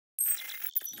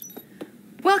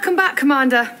Welcome back,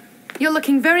 Commander. You're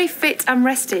looking very fit and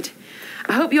rested.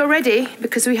 I hope you're ready,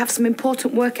 because we have some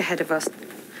important work ahead of us.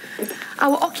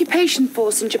 Our occupation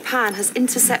force in Japan has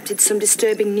intercepted some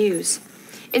disturbing news.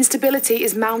 Instability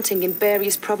is mounting in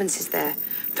various provinces there,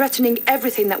 threatening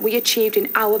everything that we achieved in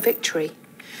our victory.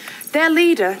 Their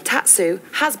leader, Tatsu,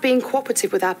 has been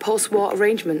cooperative with our post-war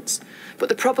arrangements, but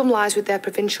the problem lies with their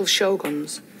provincial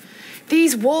shoguns.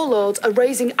 These warlords are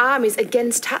raising armies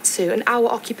against Tatsu and our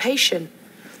occupation.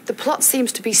 The plot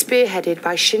seems to be spearheaded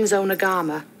by Shinzo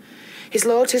Nagama. His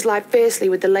loyalties lie fiercely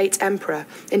with the late emperor,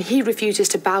 and he refuses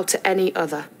to bow to any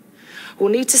other.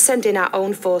 We'll need to send in our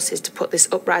own forces to put this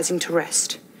uprising to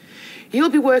rest. You'll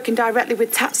be working directly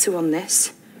with Tatsu on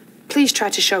this. Please try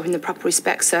to show him the proper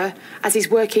respect, sir, as he's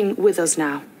working with us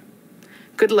now.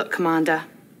 Good luck, Commander.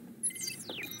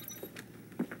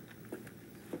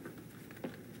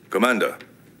 Commander,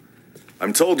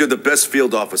 I'm told you're the best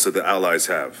field officer the Allies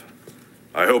have.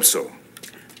 I hope so,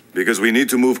 because we need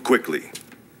to move quickly.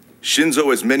 Shinzo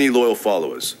has many loyal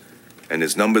followers, and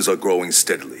his numbers are growing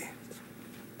steadily.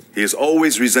 He has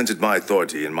always resented my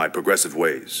authority and my progressive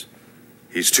ways.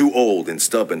 He's too old and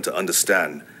stubborn to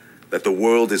understand that the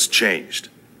world has changed.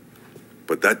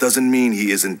 But that doesn't mean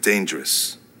he isn't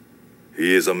dangerous.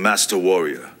 He is a master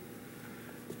warrior,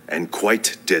 and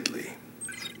quite deadly.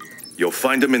 You'll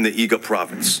find him in the Iga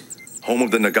province, home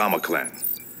of the Nagama clan.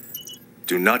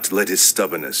 Do not let his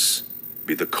stubbornness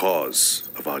be the cause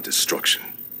of our destruction.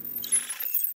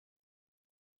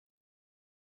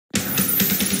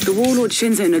 The warlord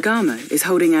Shinzo Nagama is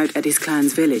holding out at his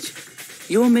clan's village.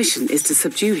 Your mission is to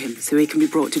subdue him so he can be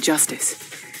brought to justice.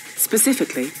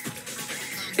 Specifically,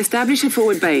 establish a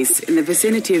forward base in the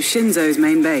vicinity of Shinzo's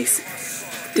main base.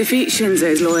 Defeat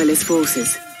Shinzo's loyalist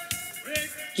forces.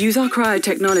 Use our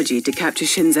cryotechnology to capture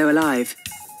Shinzo alive.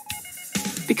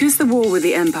 Because the war with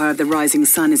the Empire of the Rising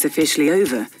Sun is officially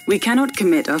over, we cannot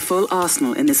commit our full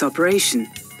arsenal in this operation.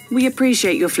 We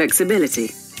appreciate your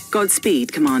flexibility.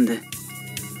 Godspeed, Commander.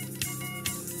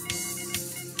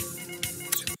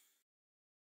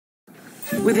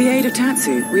 With the aid of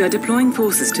Tatsu, we are deploying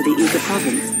forces to the Iga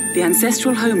province, the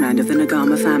ancestral homeland of the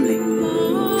Nagama family.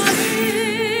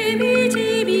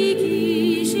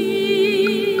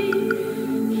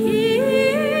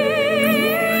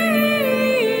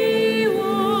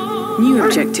 New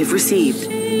objective received.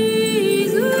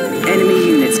 Enemy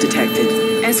units detected.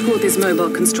 Escort this mobile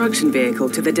construction vehicle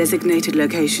to the designated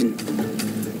location.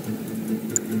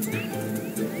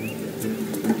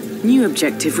 New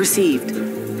objective received.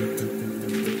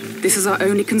 This is our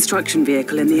only construction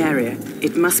vehicle in the area.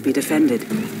 It must be defended.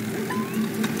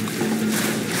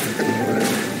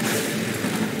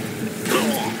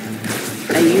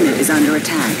 A unit is under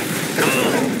attack.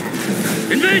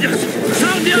 Invaders!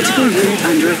 Sound the Critical alarm! unit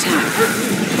under attack.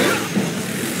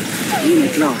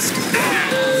 Unit lost.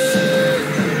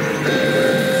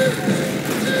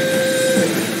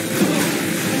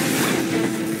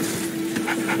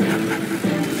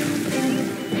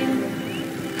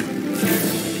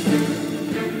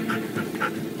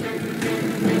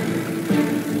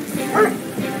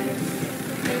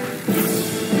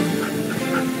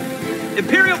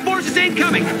 Imperial forces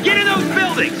incoming! Get in those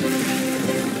buildings!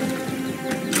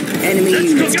 Enemy Let's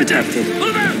units go get them. detected.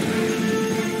 Move out!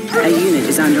 A unit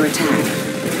is under attack.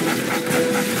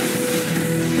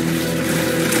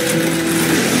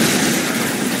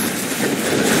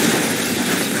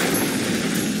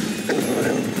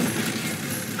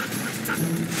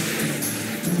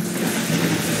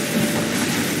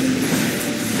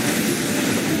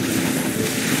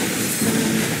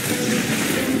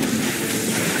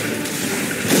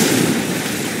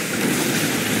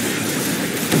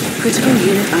 Critical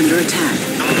unit under attack.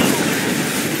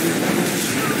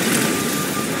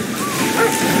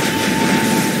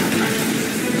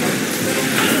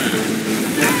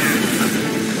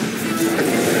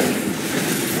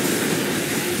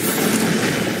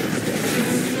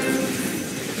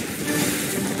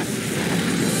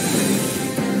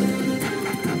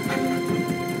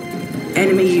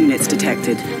 Enemy units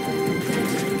detected.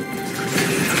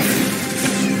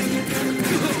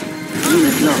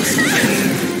 Unit lost.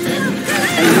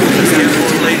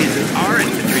 Old ladies in our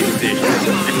infantry division.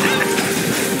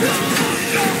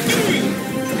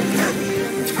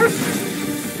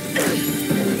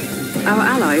 Our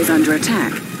ally is under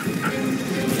attack.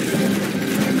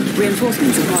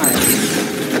 Reinforcements acquired.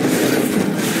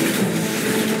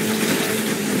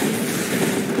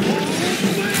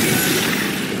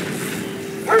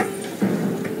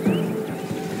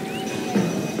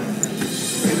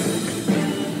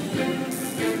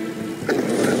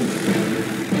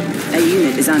 A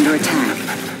unit is under attack.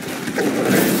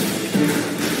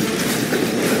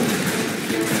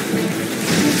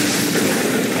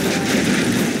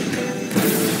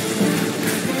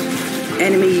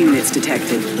 Enemy units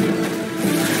detected.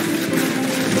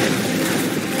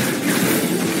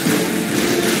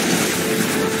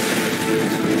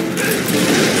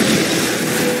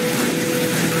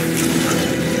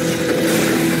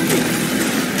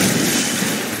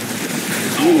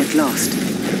 Unit lost.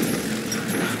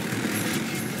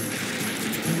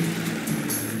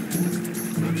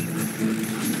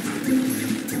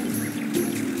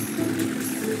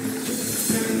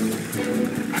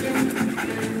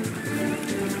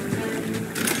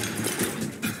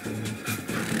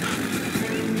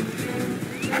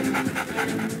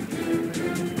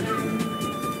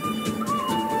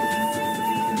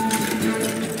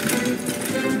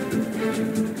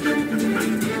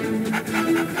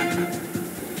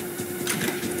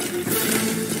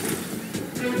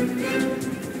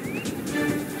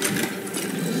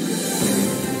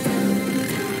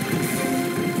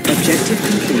 Objective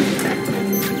complete.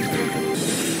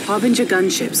 Harbinger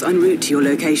gunships en route to your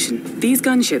location. These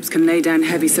gunships can lay down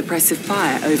heavy suppressive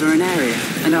fire over an area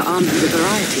and are armed with a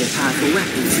variety of powerful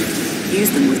weapons. Use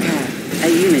them with care. A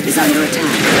unit is under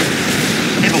attack.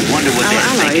 Never wonder what Our they're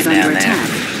ally is thinking under down there. attack.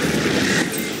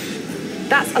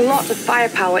 That's a lot of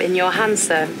firepower in your hands,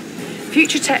 sir.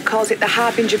 Future Tech calls it the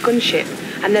Harbinger gunship,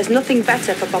 and there's nothing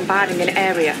better for bombarding an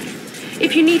area.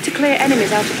 If you need to clear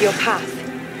enemies out of your path,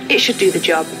 it should do the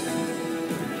job.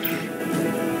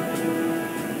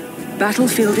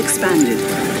 Battlefield expanded.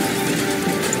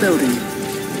 Building.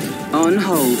 On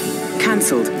hold.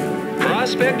 Cancelled.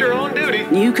 Prospector on duty.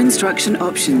 New construction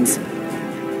options.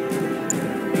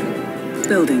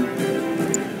 Building.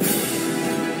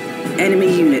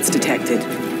 Enemy units detected.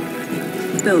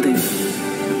 Building.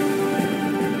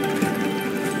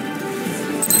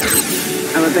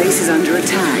 Our base is under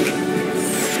attack.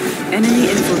 Enemy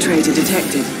infiltrator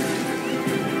detected.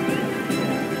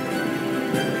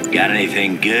 Got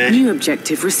anything good? New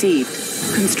objective received.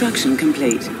 Construction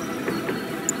complete.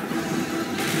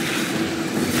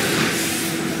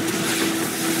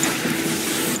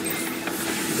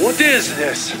 What is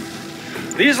this?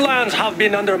 These lands have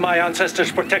been under my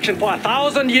ancestors' protection for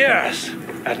 1,000 years.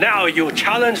 And now you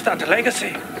challenge that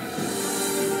legacy.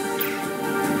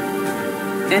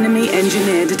 Enemy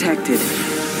engineer detected.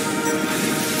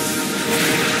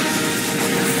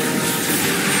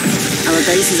 Our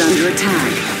base is under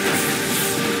attack.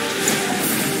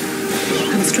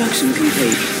 Construction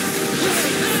complete.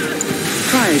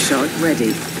 Cryo shot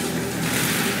ready.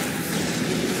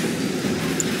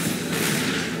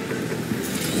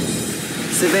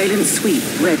 Surveillance sweep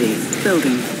ready.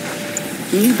 Building.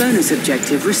 New bonus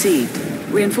objective received.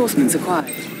 Reinforcements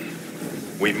acquired.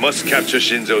 We must capture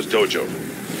Shinzo's dojo.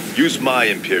 Use my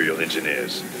Imperial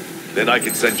engineers. Then I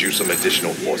can send you some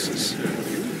additional forces.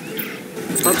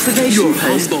 Observation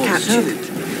post captured.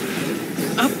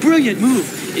 A brilliant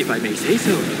move, if I may say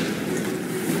so.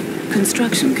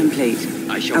 Construction complete.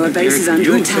 I shall Our base is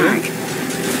under prepare for you,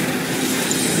 attack.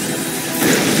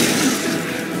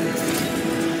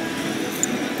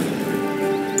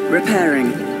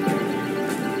 Repairing.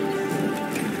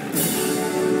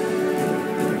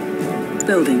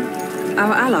 Building.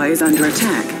 Our ally is under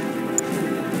attack.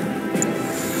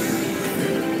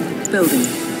 Building.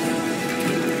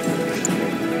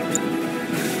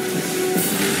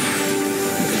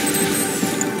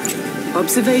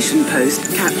 Observation post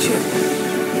captured.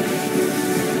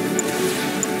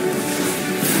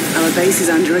 Our base is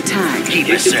under attack. Keep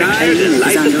Kick us the searching. tires Unit and is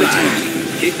light the under fires.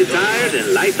 attack. Kick the tires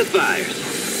and light the fires.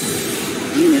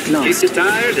 Unit Kick lost. the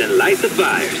tires and light the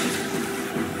fires.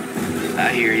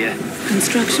 I hear ya.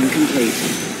 Construction complete.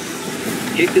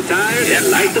 Kick the tires and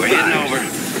light the we're heading fires. over.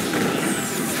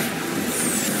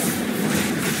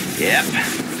 Yep.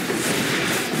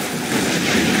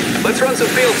 Let's run some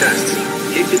field tests.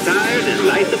 Kick the tires and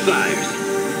light the fires.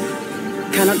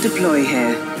 Cannot deploy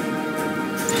here.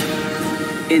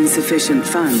 Insufficient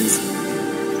funds.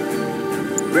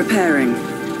 Repairing.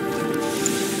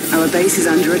 Our base is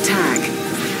under attack.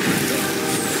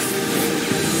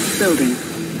 Building.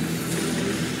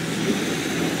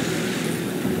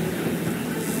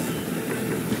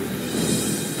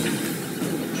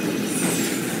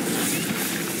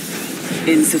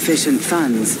 Insufficient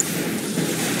funds.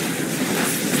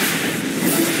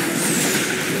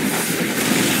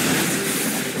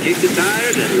 Kick the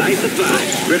tires and light the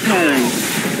fires.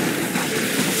 Repairing.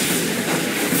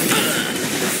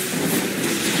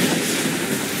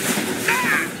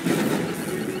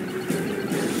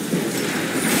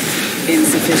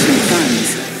 Insufficient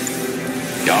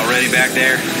funds. Y'all ready back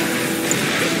there?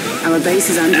 Our base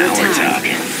is under Now we're attack.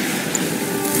 talking.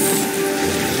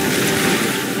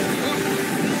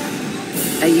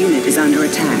 A unit is under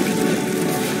attack.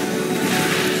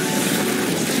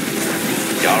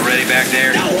 ready back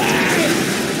there?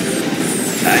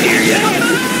 I hear ya.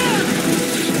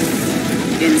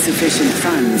 Insufficient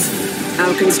funds.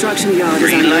 Our construction yard is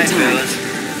Green under light, attack. fellas.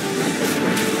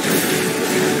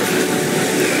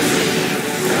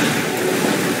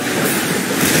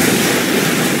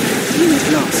 Unit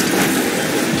lost.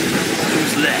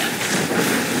 Who's left?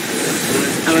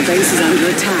 Our base is under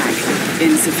attack.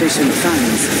 Insufficient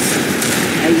funds.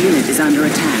 A unit is under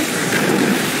attack.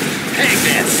 Take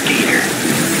that, Skeeter.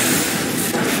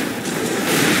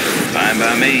 Fine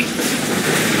by me.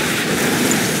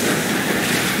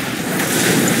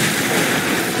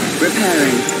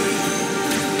 Repairing.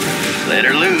 Let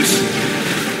her loose.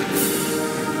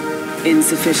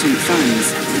 Insufficient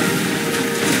funds.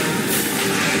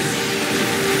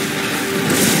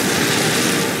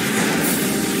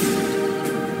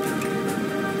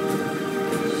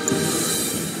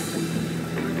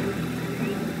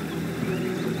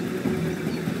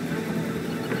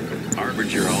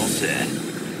 Harbinger all set.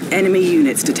 Enemy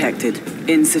units detected.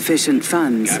 Insufficient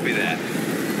funds. Copy that.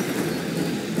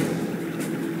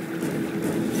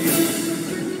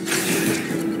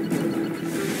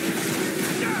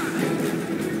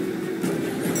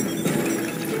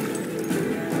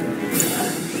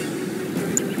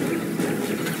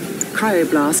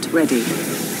 Cryoblast ready.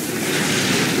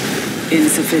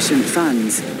 Insufficient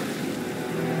funds.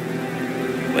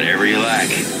 Whatever you like.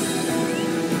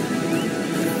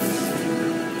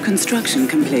 Construction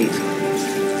complete.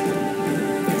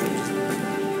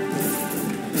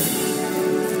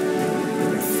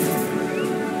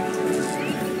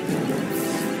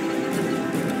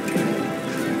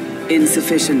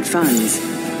 Insufficient funds.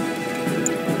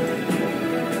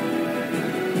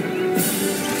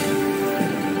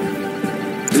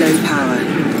 Low power.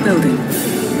 Building.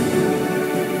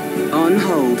 On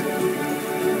hold.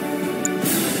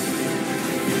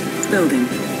 Building.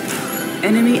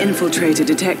 Enemy infiltrator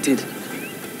detected.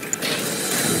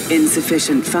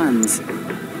 Insufficient funds.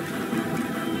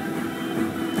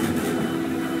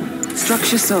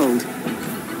 Structure sold.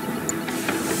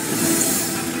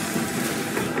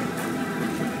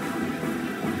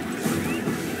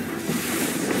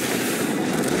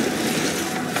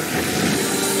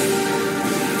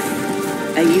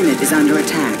 A unit is under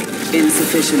attack.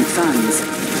 Insufficient funds.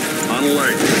 On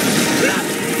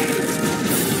alert.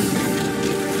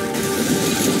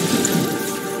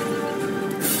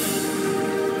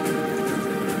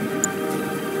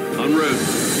 En route.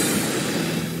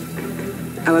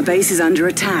 Our base is under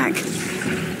attack.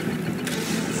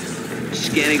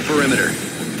 Scanning perimeter.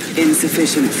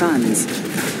 Insufficient funds.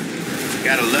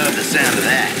 Gotta love the sound of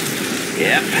that.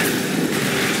 Yep.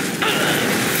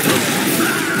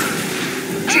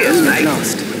 Cheers, Unit mate.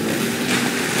 lost.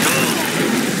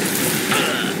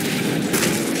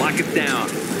 Lock it down.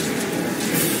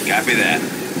 Copy that.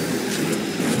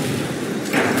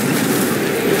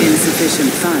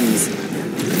 Insufficient funds.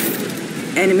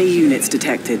 Enemy units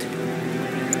detected.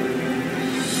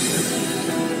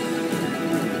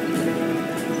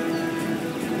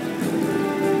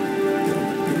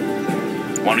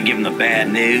 Want to give them the bad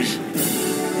news?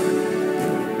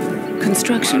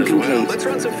 Construction complete. Let's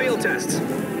run some field tests.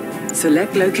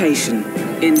 Select location.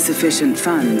 Insufficient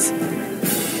funds.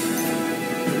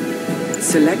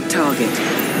 Select target.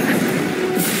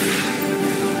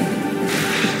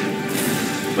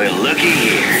 Well, looky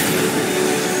here.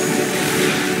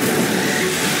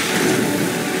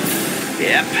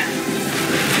 Yep.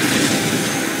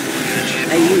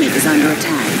 A unit is under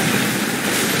attack.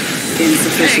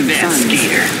 Insufficient Take that, funds.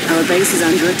 Skeeter. Our base is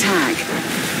under attack.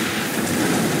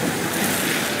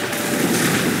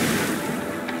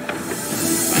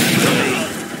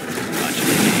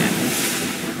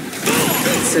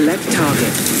 Select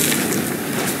target.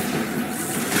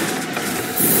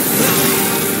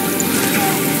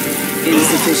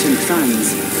 Insufficient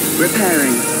funds.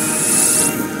 Repairing.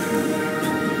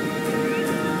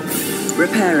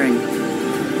 Repairing.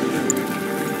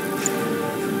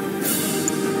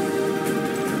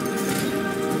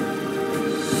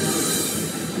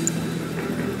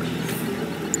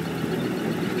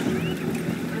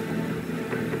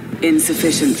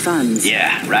 Insufficient funds.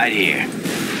 Yeah, right here.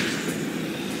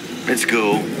 It's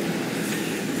cool.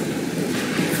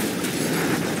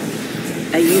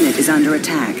 A unit is under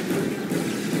attack.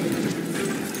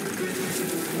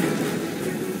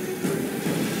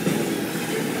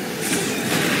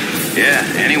 Yeah,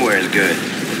 anywhere's good.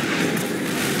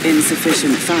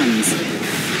 Insufficient funds.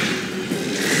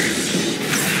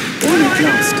 Unit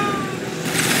lost.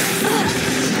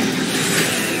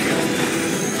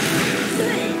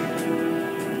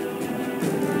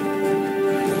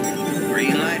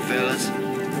 Green light, fellas.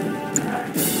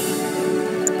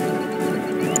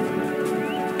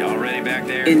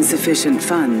 Insufficient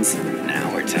funds.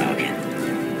 Now we're talking.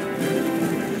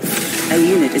 A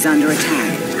unit is under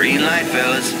attack. Green light,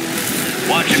 fellas.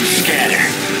 Watch them scatter.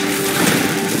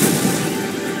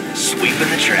 Sweeping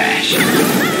the trash.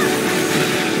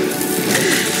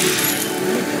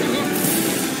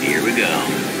 Here we go.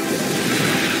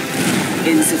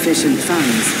 Insufficient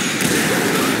funds.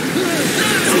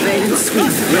 Surveillance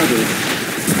sweep ready.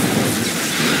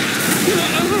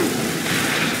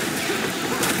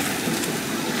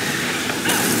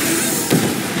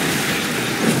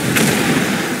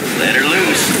 Let her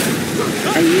loose.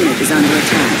 A unit is under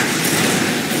attack.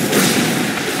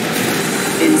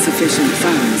 Insufficient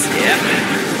funds. Yep.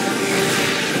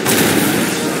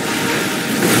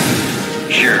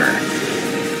 Sure.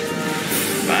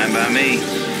 Fine by me.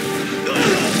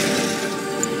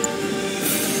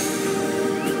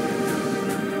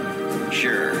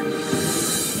 Sure.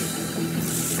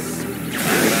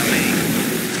 Fine by me.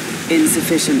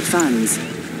 Insufficient funds.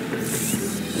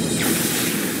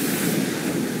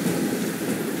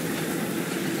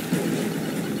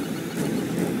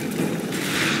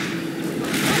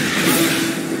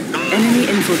 Enemy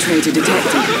infiltrator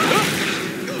detected.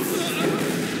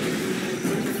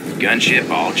 Gunship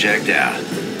all checked out.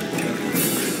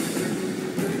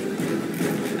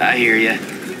 I hear ya.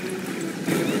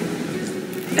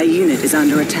 A unit is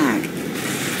under attack.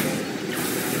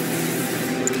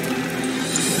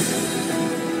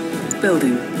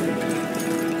 Building.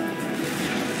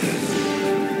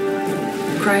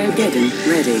 Cryogeddon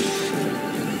ready.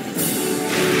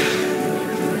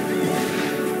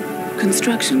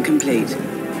 Construction complete.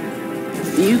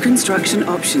 New construction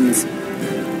options.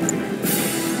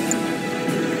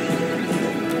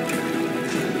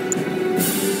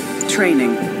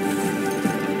 Training.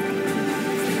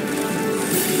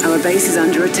 Our base is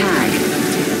under attack.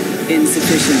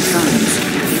 Insufficient funds.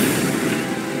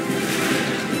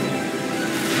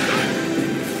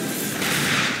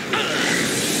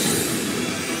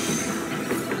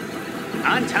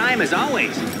 On time as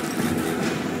always.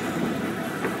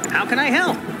 How can I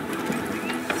help?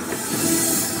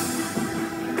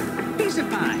 Piece of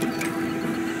pie.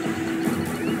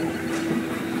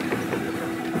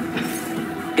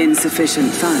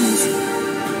 Insufficient funds.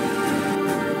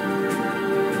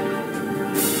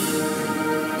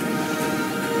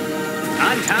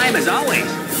 On time as always.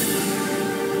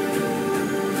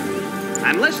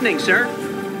 I'm listening, sir.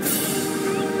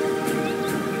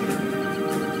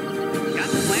 Got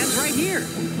the plans right here.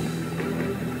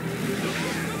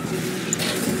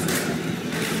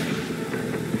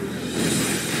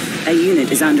 A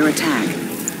unit is under attack.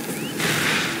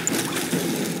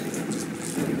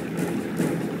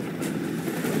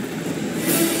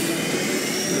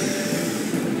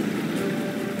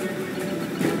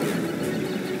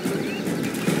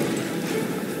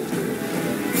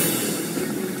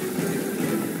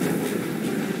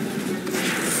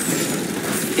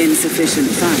 Insufficient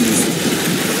funds.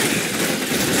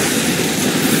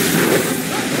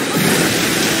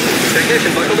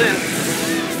 Technician buckled in.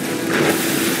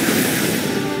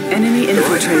 Enemy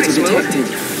infiltrator detected.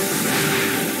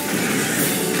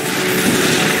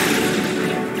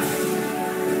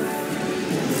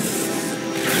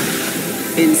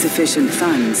 Insufficient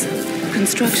funds.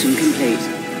 Construction complete.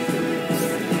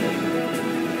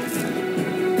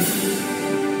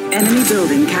 Enemy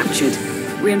building captured.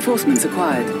 Reinforcements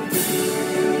acquired.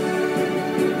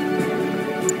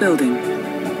 Building.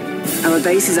 Our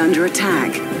base is under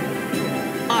attack.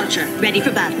 Archer, ready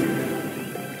for battle.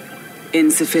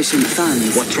 Insufficient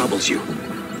funds. What troubles you?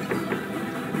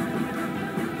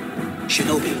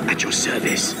 Shinobi, at your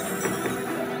service.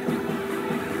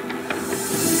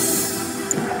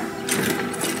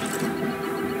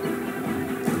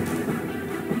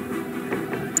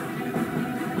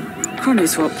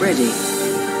 Chronoswap ready.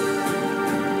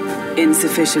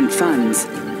 Insufficient funds.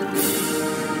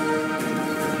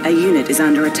 A unit is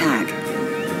under attack.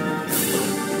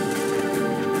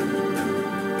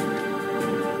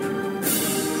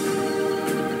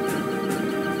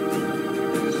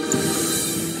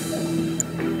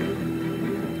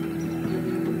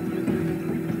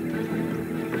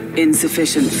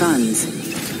 Insufficient funds.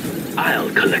 I'll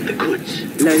collect the goods.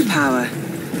 Low power.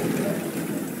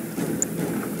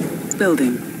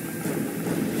 Building.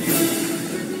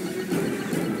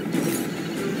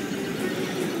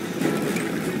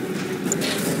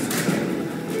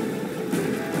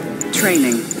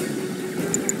 Training.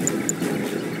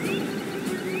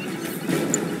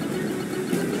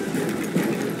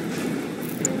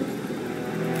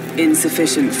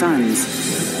 Insufficient funds.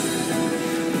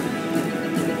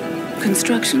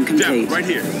 Construction complete. Right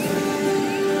here.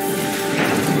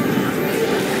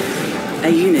 A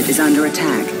unit is under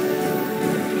attack.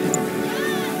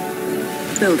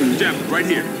 Building. Jeff, right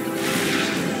here.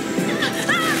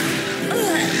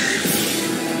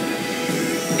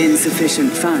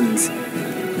 Insufficient funds.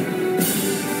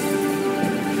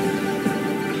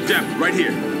 Jeff, right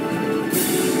here.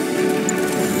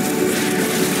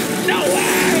 No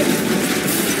way!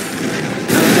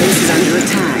 Our base is under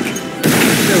attack.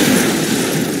 Building.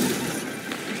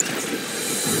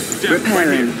 Jeff,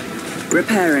 Repairing. right here.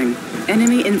 Repairing.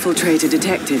 Enemy infiltrator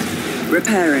detected.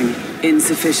 Repairing.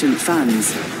 Insufficient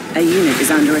funds. A unit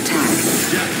is under attack.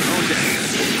 Jeff, all day.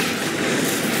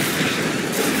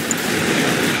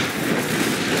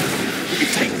 You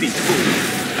take these fools.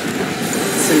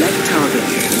 Select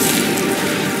target.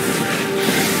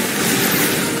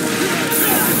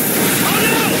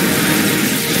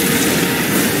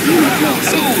 Unit lost.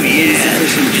 Oh, yeah.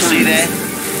 Insufficient Did you see funds.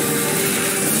 that?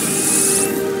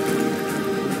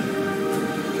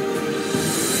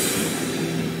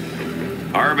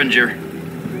 Harbinger.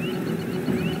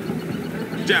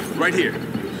 Jeff, right here.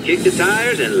 Kick the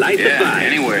tires and light the Yeah, fire.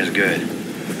 anywhere is good.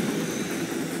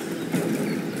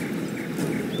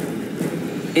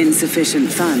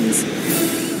 Insufficient funds.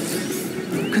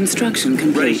 Construction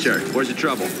complete. Ready, sir. Where's the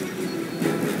trouble?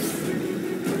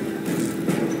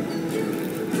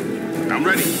 I'm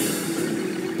ready.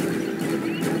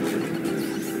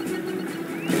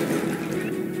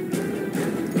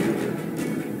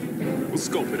 We'll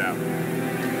scope it out.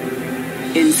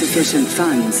 Insufficient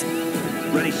funds.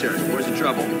 Ready, sir. Where's the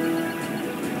trouble?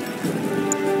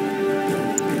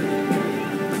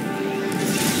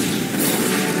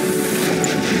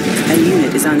 A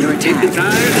unit is under Kick the attack.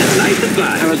 tires and light the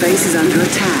fire. Our base is under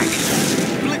attack.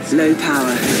 Low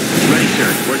power. Ready,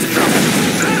 sir. Where's the trouble?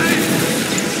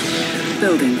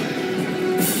 Building.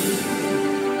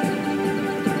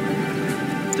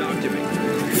 Talk to me.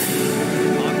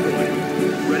 On point.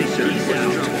 Ready, sir. Where's the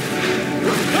trouble?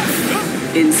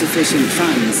 Insufficient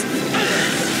funds.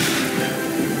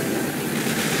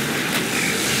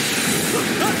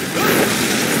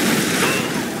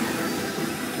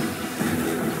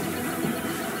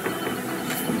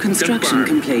 Construction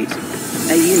complete.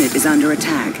 A unit is under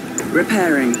attack.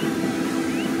 Repairing.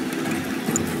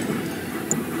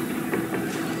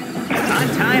 On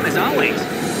time as always.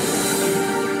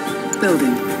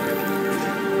 Building.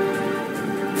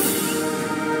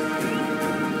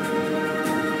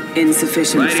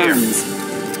 Insufficient Right here. funds.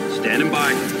 Standing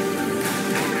by.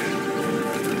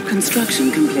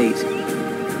 Construction complete.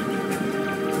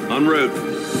 En route.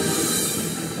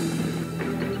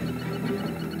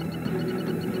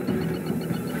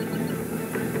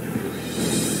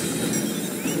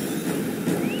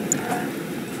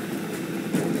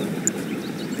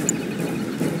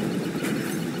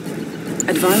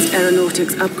 Advanced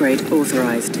aeronautics upgrade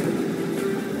authorized.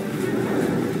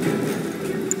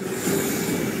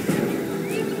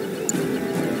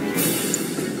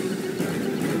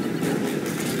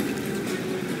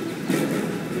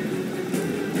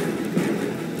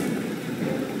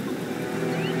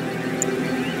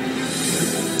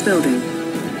 Building.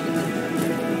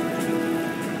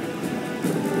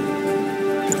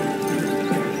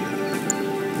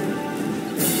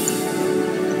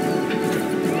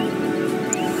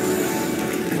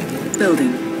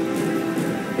 Building.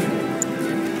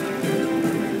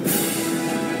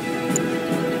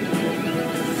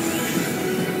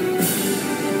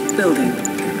 Building.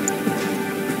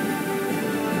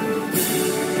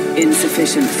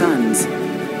 Insufficient funds.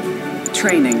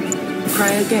 Training.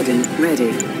 Cryogeddon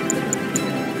ready.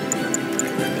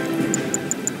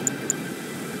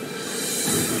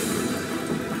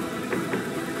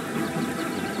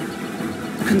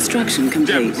 Construction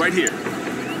complete. Jeff, right here.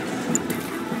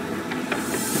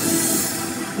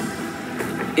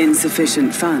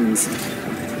 Insufficient funds.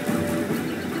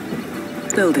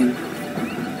 Building.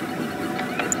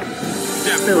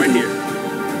 Jeff, Building. right here.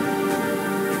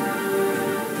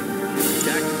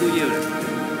 Tactical unit.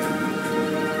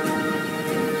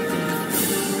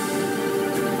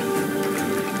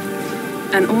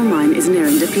 An ore mine is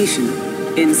nearing depletion.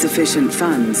 Insufficient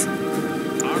funds.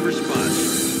 Our response.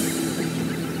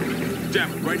 Jeff,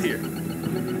 right here.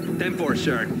 10-4,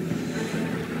 sir.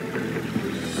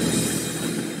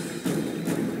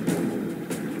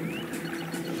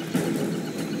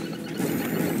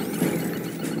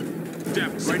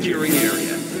 Jeff, right here. Securing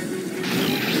area.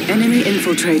 Enemy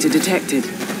infiltrator detected.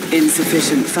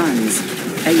 Insufficient funds.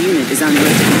 A unit is under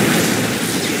attack.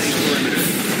 Scanning perimeter.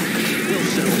 We'll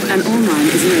settle this. An ore mine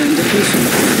is nearing depletion.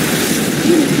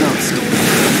 Unit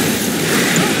lost.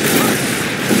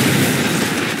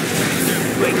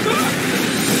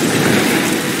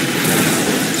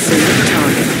 Select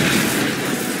target.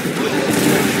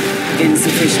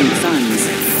 Insufficient funds.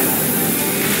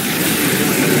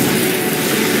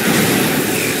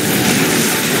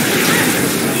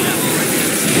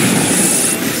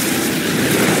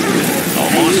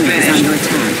 Almost finished. Under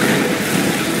attack.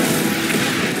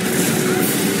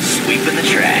 Sweeping the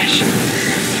trash.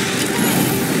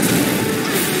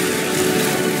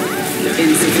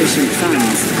 Insufficient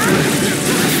funds.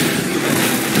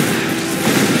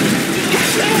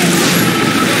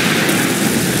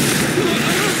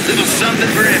 Little something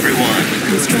for everyone.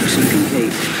 Construction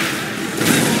complete.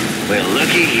 Well,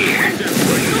 looky here.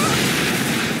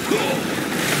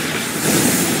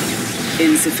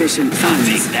 Insufficient I'll funds.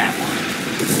 take that one.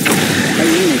 A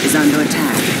unit is under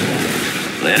attack.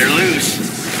 Let her loose.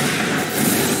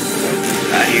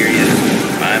 I hear you.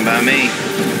 Fine by me.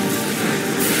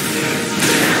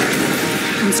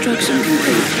 Construction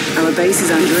complete. Our base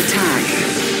is under attack.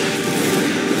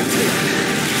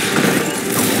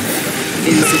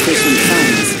 Insufficient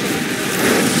funds.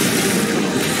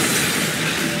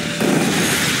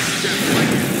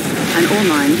 An ore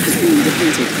mine has been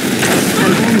depleted.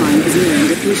 An ore mine is nearing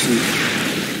depletion.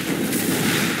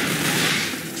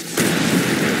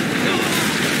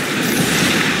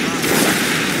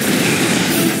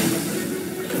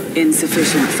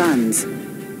 Insufficient funds.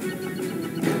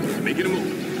 Making a move.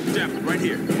 Step right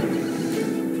here.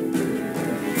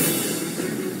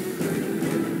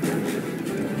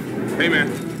 Hey, man.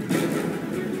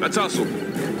 Let's hustle.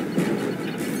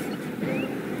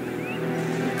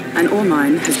 An ore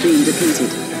mine has been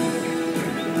depleted.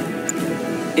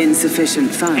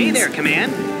 Insufficient funds. Hey there,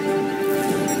 Command.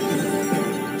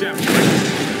 Step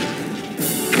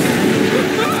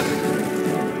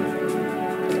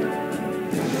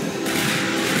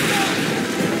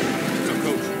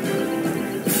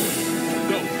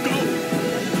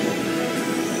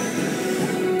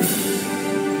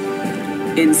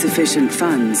Insufficient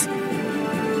funds.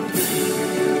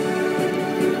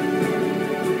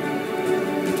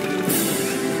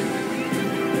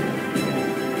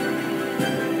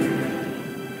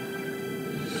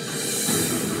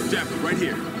 Step right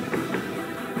here.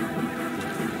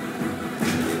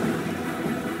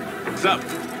 What's up?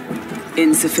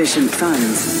 Insufficient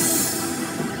funds.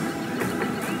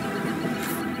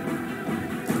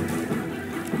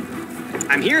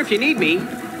 I'm here if you need me.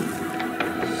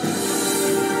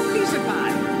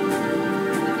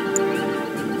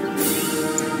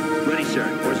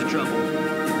 Where's the trouble?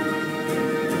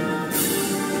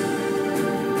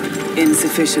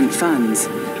 Insufficient funds.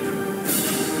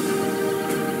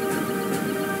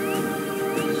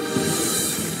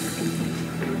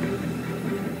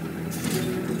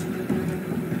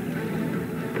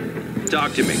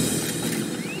 Talk to me.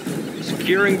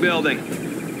 Securing building.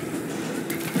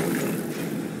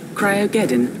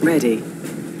 Cryogeddon ready.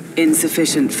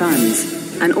 Insufficient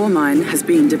funds. An ore mine has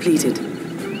been depleted.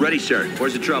 Ready, sir.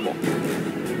 Where's the trouble?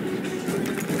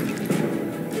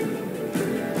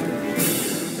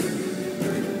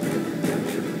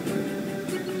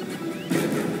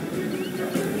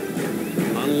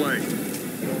 On the way.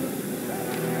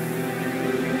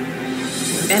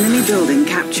 Enemy building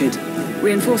captured.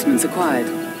 Reinforcements acquired.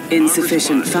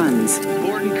 Insufficient funds.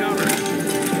 Board and cover.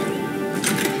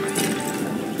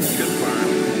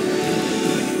 Confirmed.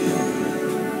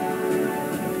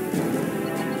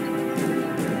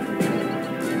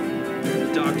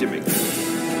 Talk to me.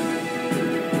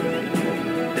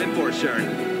 10-4, sir.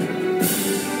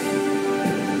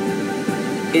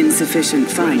 Insufficient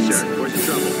Ready, funds. sir. Where's the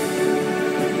trouble?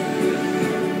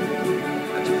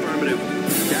 That's affirmative.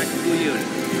 Tactical unit.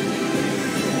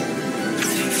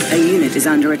 A unit is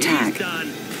under attack.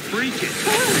 Done. Breach it.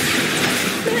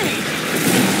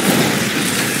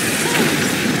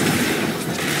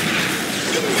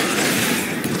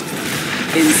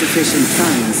 Insufficient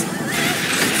funds.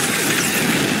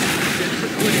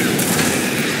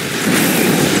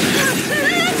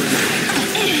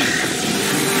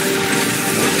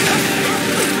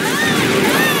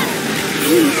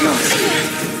 Unit lost.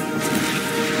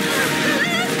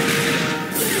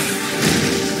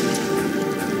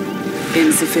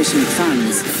 Insufficient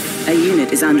funds. A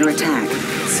unit is under attack.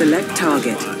 Select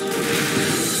target.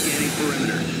 Scanning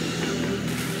perimeter.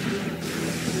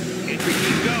 Entry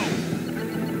team, go.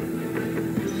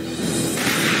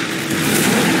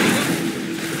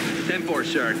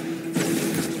 Sir.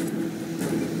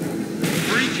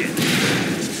 Breach it.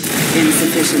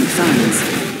 Insufficient funds.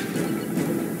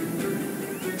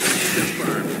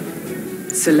 Confirmed.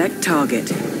 Select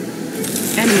target.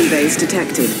 Enemy base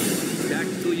detected.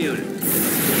 Tactical unit.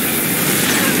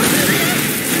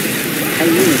 A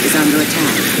unit is under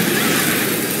attack.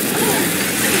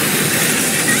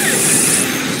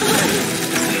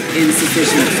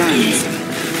 Insufficient funds.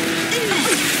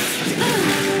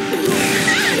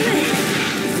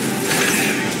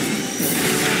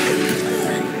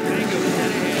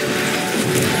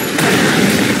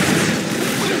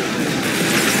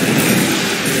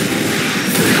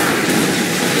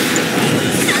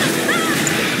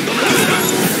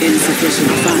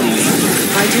 Insufficient funds.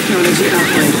 High technology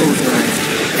upgrade authorized.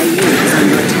 A unit is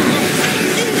under attack.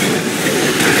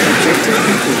 Objective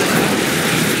complete.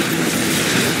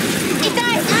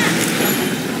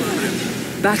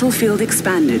 Battlefield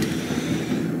expanded.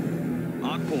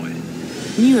 On point.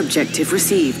 New objective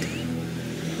received.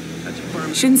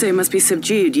 Shinzo must be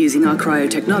subdued using our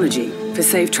cryotechnology for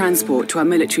safe transport to our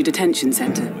military detention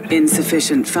center.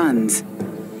 Insufficient funds.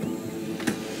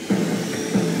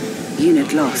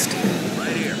 Unit lost.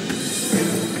 Right here.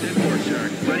 10-4, sir.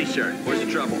 Ready, sir. Where's the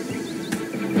trouble?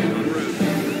 En route.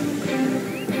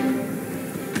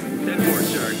 10-4,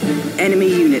 sir. Enemy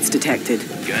units detected.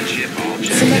 Gunship all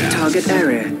checked Select out. target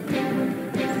area.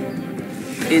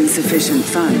 Insufficient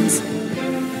funds. On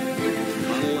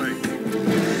alert.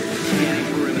 Scanning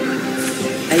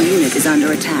perimeter. A unit is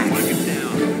under attack. Mark him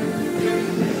down.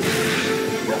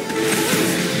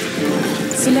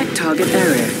 Select target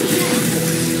area.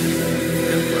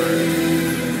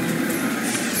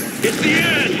 It's the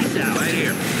end! Now, right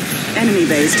here. Enemy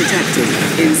base detected.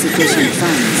 Insufficient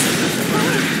funds.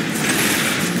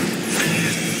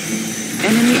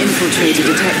 Enemy infiltrator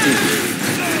detected.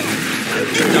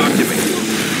 Talk to me.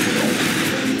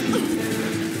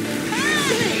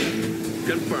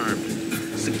 Confirmed.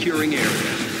 Securing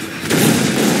area.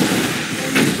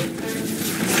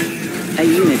 A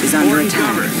unit is under attack.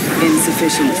 cover.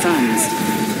 Insufficient funds.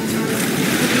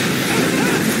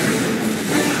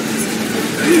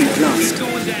 Unit lost.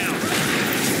 Going down.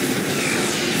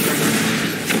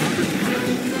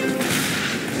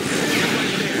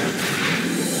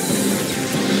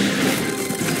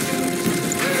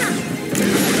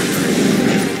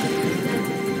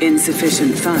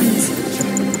 Insufficient funds.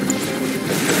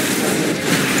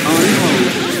 On hold.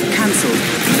 Cancelled.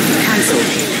 Cancelled.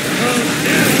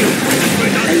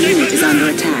 A unit is under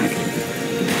attack.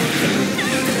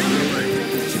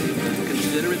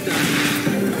 Consider it done.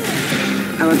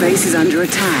 Our base is under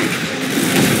attack.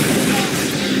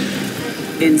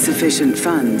 Insufficient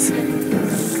funds.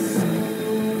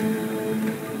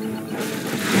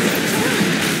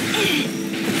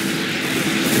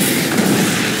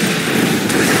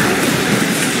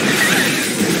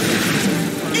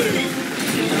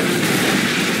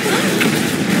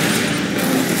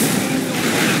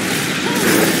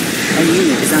 A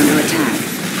unit is under attack.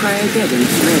 Cryogeddon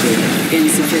ready.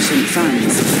 Insufficient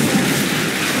funds.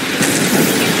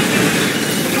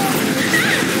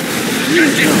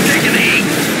 Just taking the heat.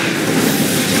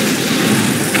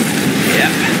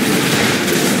 Yep.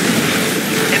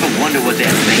 Ever wonder what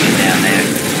that thing is down there?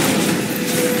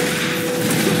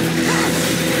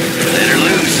 Let her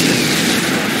loose.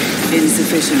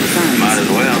 Insufficient funds. Might as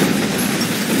well.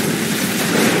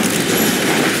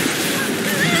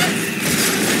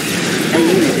 A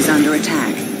unit is under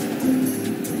attack.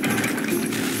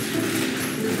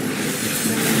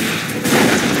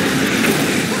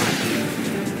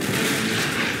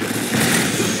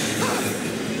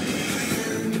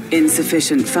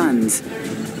 Insufficient funds.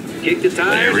 Kick the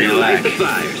tires and light the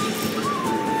fires.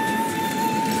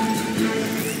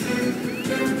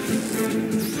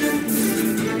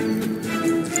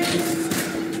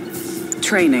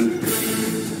 Training.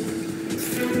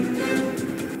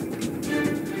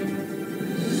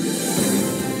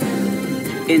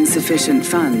 Insufficient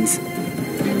funds.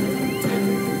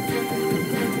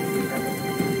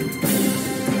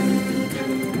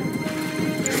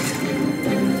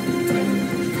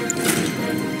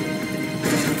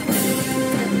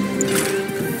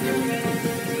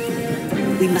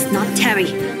 We must not tarry.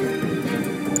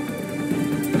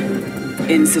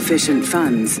 Insufficient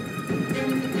funds.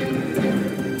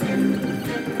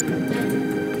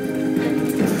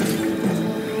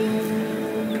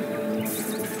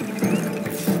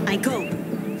 I go.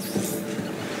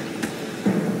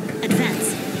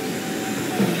 Advance.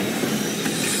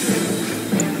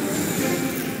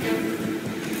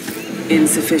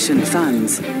 Insufficient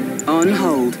funds. On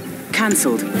hold.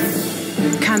 Cancelled.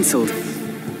 Cancelled.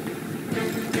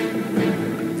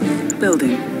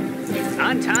 Building.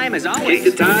 On time as always.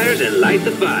 Kick the tires and light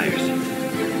the fires.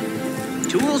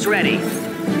 Tools ready.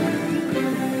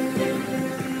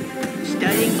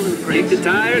 Studying blueprints. Kick the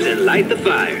tires and light the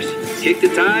fires. Kick the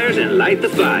tires and light the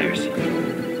fires.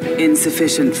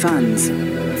 Insufficient funds.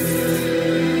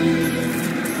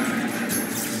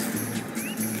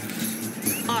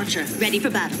 Archer, ready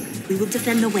for battle. We will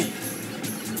defend the way.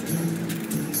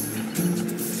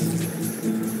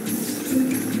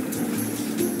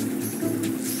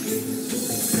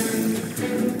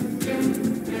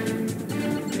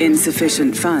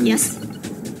 Insufficient funds. Yes.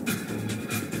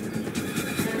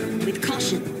 With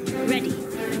caution. Ready.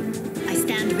 I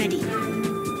stand ready.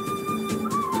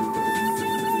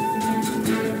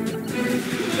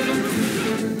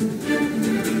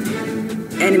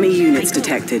 Enemy units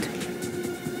detected.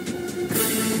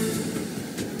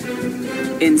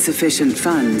 Insufficient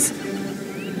funds.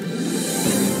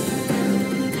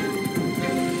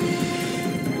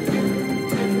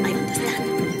 I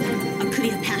understand. A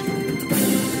clear path.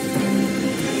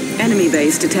 Enemy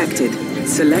base detected.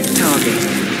 Select target.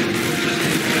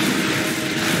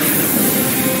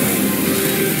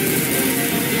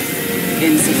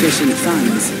 Insufficient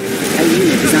funds. A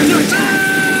unit is under attack.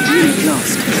 Unit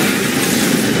lost.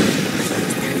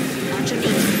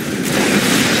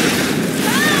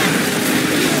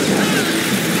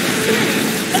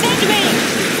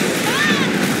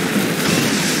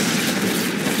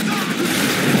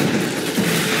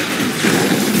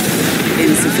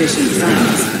 Insufficient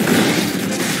funds.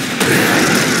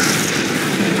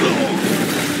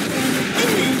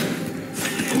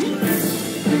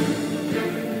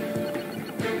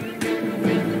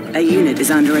 A unit is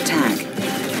under attack.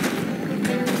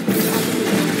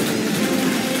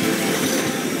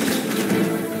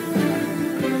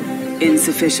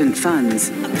 Insufficient funds.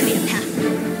 A clear path.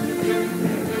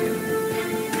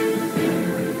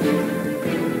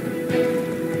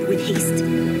 With haste.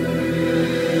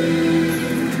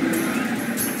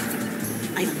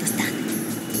 I understand.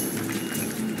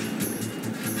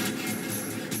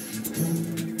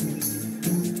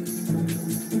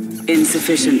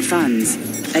 Insufficient funds.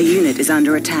 A unit is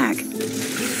under attack.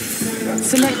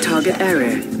 Select target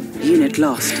area. Unit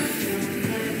lost.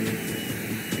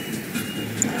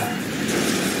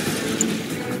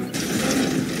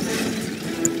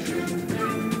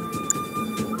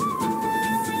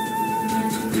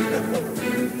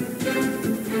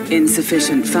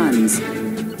 Insufficient funds.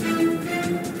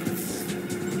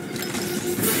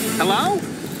 Hello?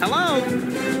 Hello?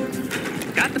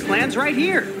 Got the plans right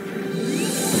here.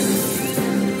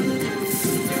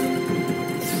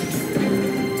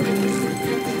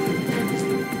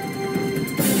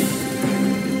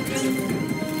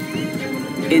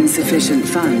 Insufficient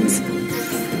funds.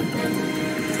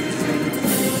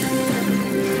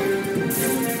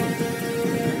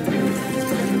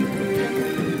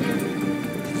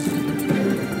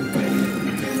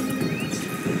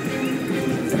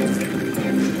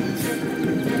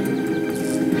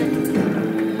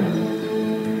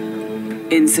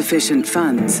 Insufficient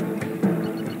funds.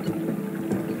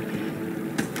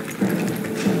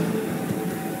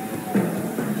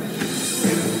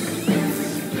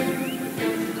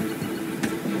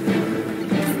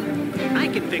 I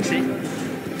can fix it.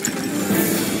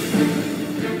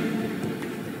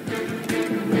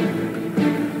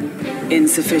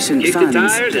 Insufficient Kick funds. the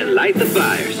tires and light the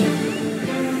fires.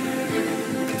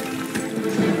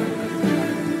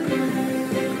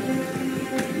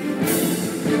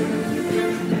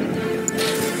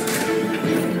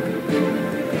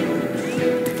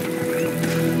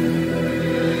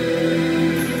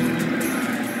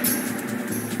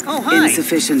 Oh, hi.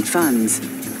 Insufficient funds.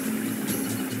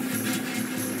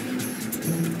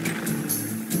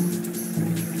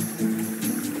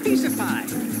 Piece of pie.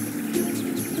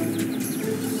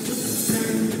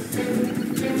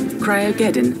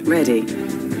 Cryogeddon ready.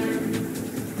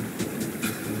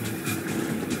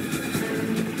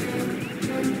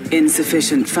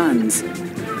 Insufficient funds.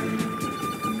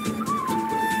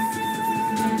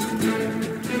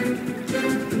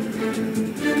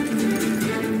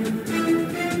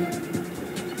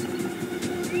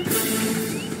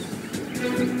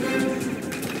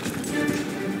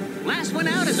 Last one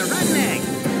out is a rotten egg.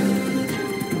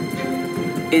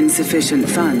 Insufficient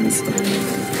funds.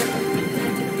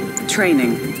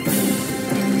 Training.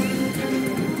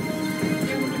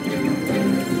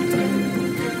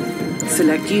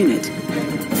 Select unit.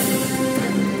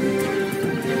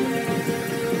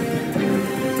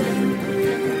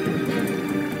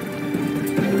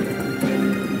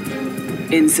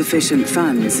 Insufficient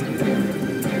funds.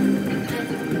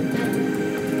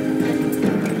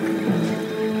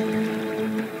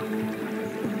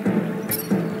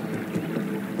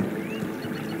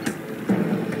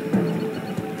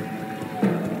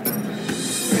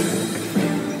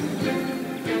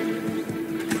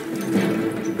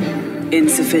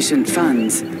 Insufficient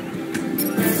funds.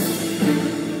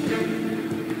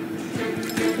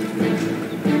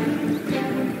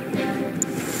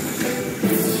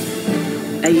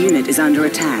 A unit is under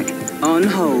attack. On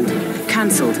hold.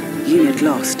 Cancelled. Unit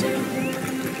lost.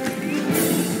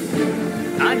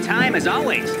 On time as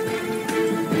always.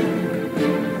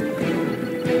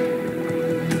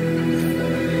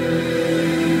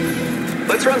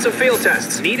 Let's run some field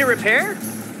tests. Need a repair?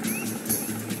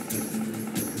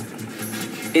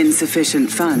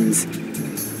 Insufficient funds.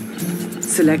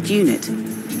 Select unit.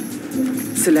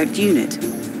 Select unit.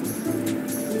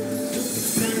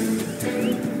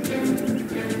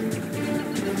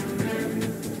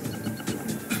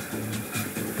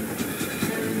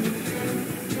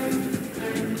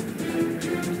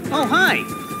 Oh, hi.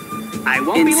 I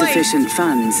won't be late. Insufficient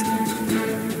funds.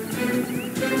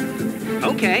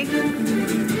 Okay.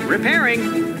 Repairing.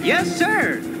 Yes,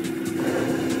 sir.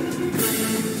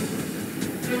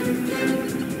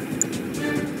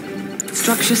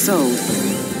 Structure sold.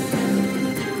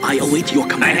 I await your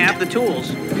command. I have the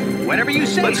tools. Whatever you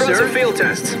say, Let's sir. run some field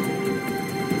tests.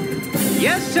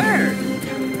 Yes, sir.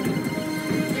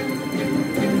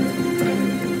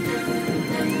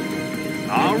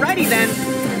 Alrighty then.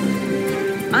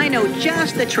 I know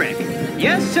just the trick.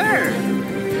 Yes, sir.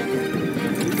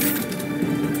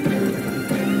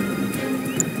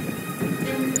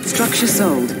 Structure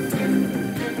sold.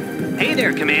 Hey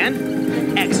there,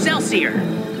 Command. Excelsior.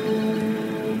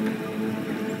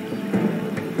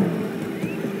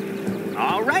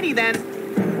 Alrighty then.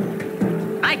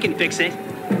 I can fix it.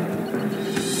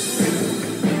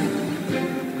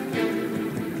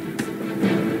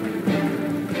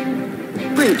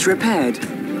 Bridge repaired.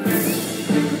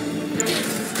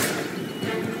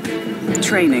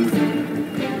 Training.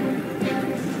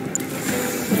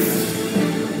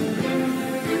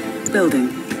 Building.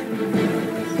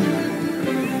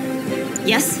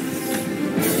 Yes?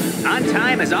 On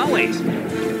time as always.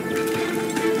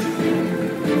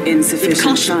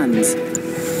 Insufficient funds.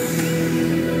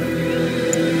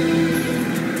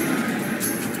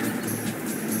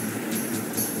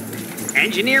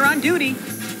 Engineer on duty.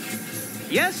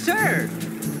 Yes, sir.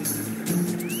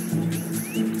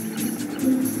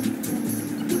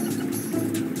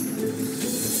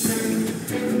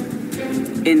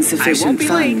 Insufficient be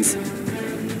funds. late.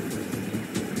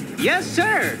 Yes,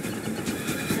 sir.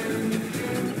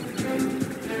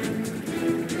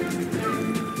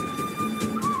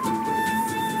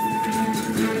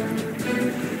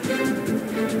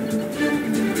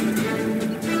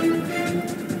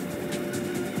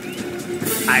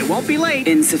 I won't be late.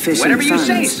 Insufficient Whatever you funds.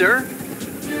 say, sir.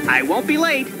 I won't be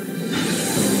late.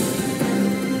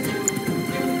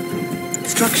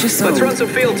 Structure sold. Let's run some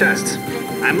field tests.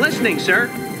 I'm listening, sir.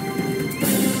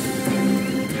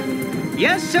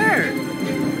 Yes, sir.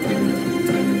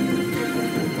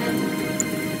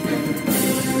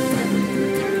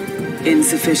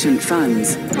 Insufficient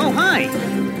funds. Oh, hi.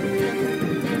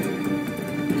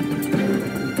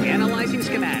 Analyzing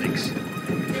schematics.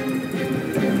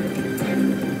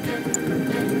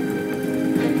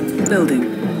 Building.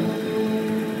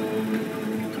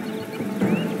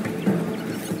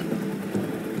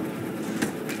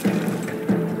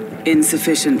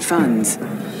 Insufficient funds.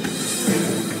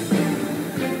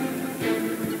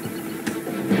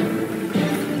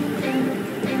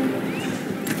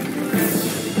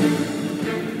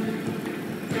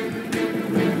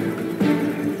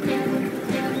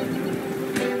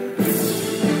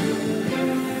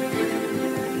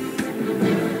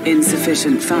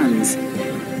 Insufficient funds.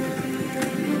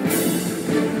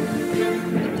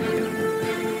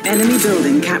 Enemy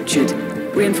building captured.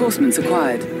 Reinforcements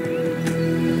acquired.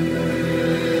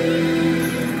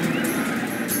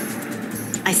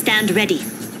 I stand ready.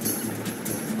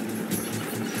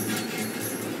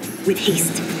 With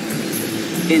haste.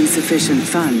 Insufficient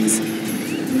funds.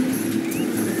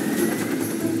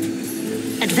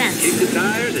 Advance. Kick the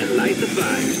tires and light the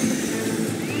fires.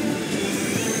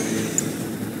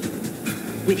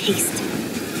 With haste.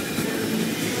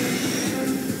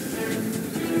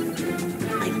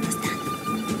 I understand.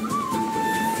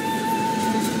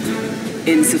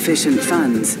 Insufficient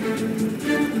funds.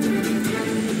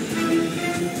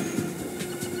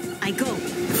 I go.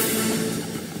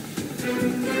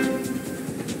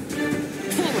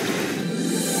 Forward.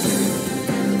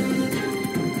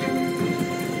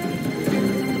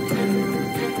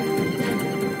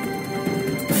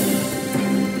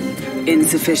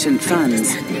 Insufficient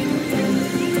funds.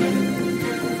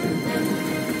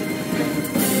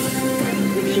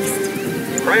 With haste.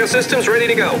 Cryo systems ready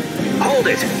to go. Hold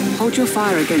it. Hold your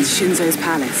fire against Shinzo's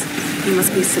palace. He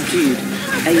must be subdued.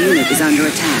 A unit is under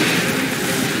attack.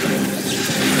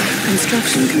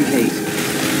 Construction complete.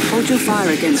 Hold your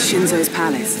fire against Shinzo's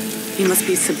palace. He must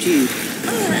be subdued.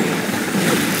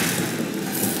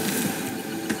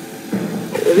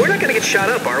 We're not gonna get shot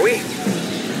up, are we?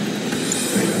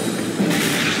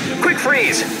 Quick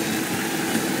freeze.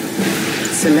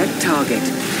 Select target.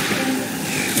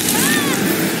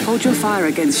 Hold your fire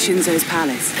against Shinzo's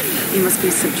palace. He must be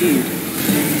subdued.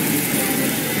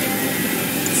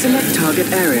 Select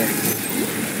target area.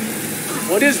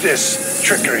 What is this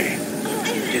trickery?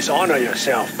 Dishonor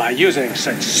yourself by using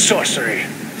such sorcery.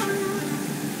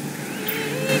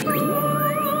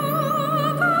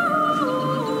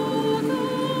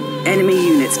 Enemy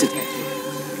units detected.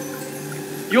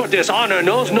 Your dishonor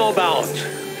knows no bounds.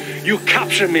 You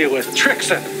capture me with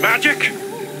tricks and magic?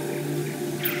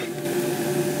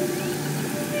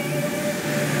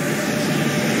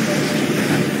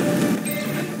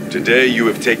 Today you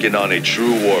have taken on a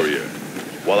true warrior.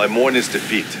 While I mourn his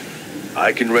defeat,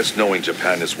 I can rest knowing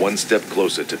Japan is one step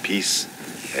closer to peace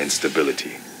and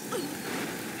stability.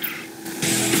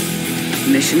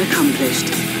 Mission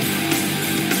accomplished.